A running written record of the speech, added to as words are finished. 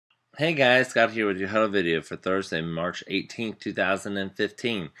Hey guys, Scott here with your huddle video for Thursday, March 18th,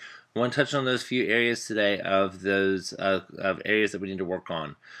 2015. I want to touch on those few areas today of those of areas that we need to work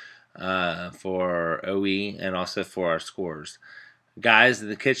on for OE and also for our scores. Guys in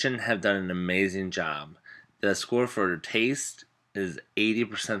the kitchen have done an amazing job. The score for taste is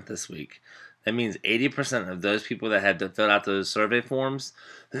 80% this week. That means 80% of those people that had to fill out those survey forms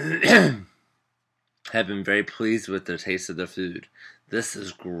have been very pleased with the taste of their food. This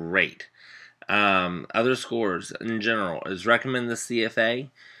is great. Other scores in general is recommend the CFA.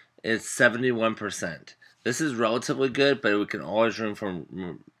 It's 71%. This is relatively good, but we can always room for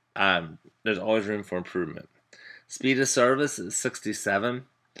there's always room for improvement. Speed of service is 67.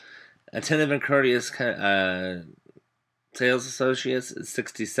 Attentive and courteous sales associates is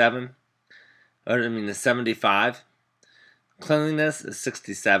 67. Is 75. Cleanliness is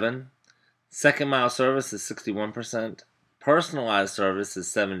 67. Second mile service is 61%. Personalized service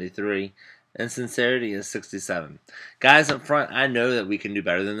is 73. And sincerity is 67. Guys up front, I know that we can do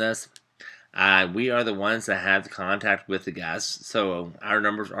better than this. We are the ones that have contact with the guests, so our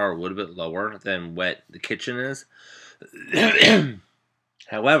numbers are a little bit lower than what the kitchen is.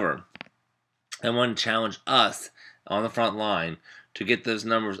 However, I want to challenge us on the front line to get those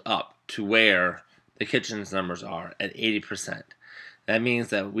numbers up to where the kitchen's numbers are at 80%. That means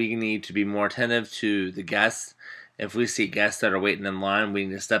that we need to be more attentive to the guests. If we see guests that are waiting in line, we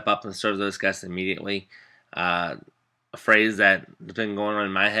need to step up and serve those guests immediately. A phrase that has been going on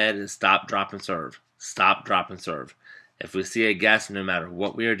in my head is stop, drop, and serve. Stop, drop, and serve. If we see a guest, no matter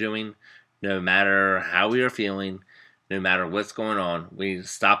what we are doing, no matter how we are feeling, no matter what's going on, we need to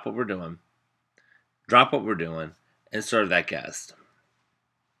stop what we're doing, drop what we're doing, and serve that guest.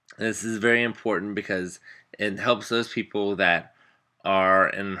 And this is very important because it helps those people that are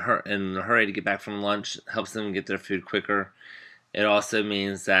in a hurry to get back from lunch, helps them get their food quicker. It also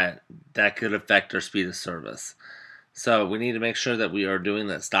means that could affect our speed of service. So we need to make sure that we are doing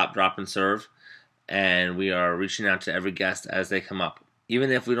that stop, drop, and serve, and we are reaching out to every guest as they come up.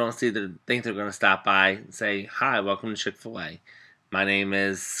 Even if we don't think they're going to stop by and say, "Hi, welcome to Chick-fil-A. My name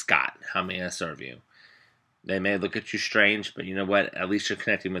is Scott. How may I serve you?" They may look at you strange, but you know what? At least you're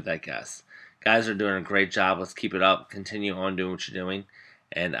connecting with that guest. Guys are doing a great job. Let's keep it up. Continue on doing what you're doing.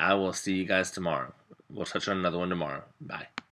 And I will see you guys tomorrow. We'll touch on another one tomorrow. Bye.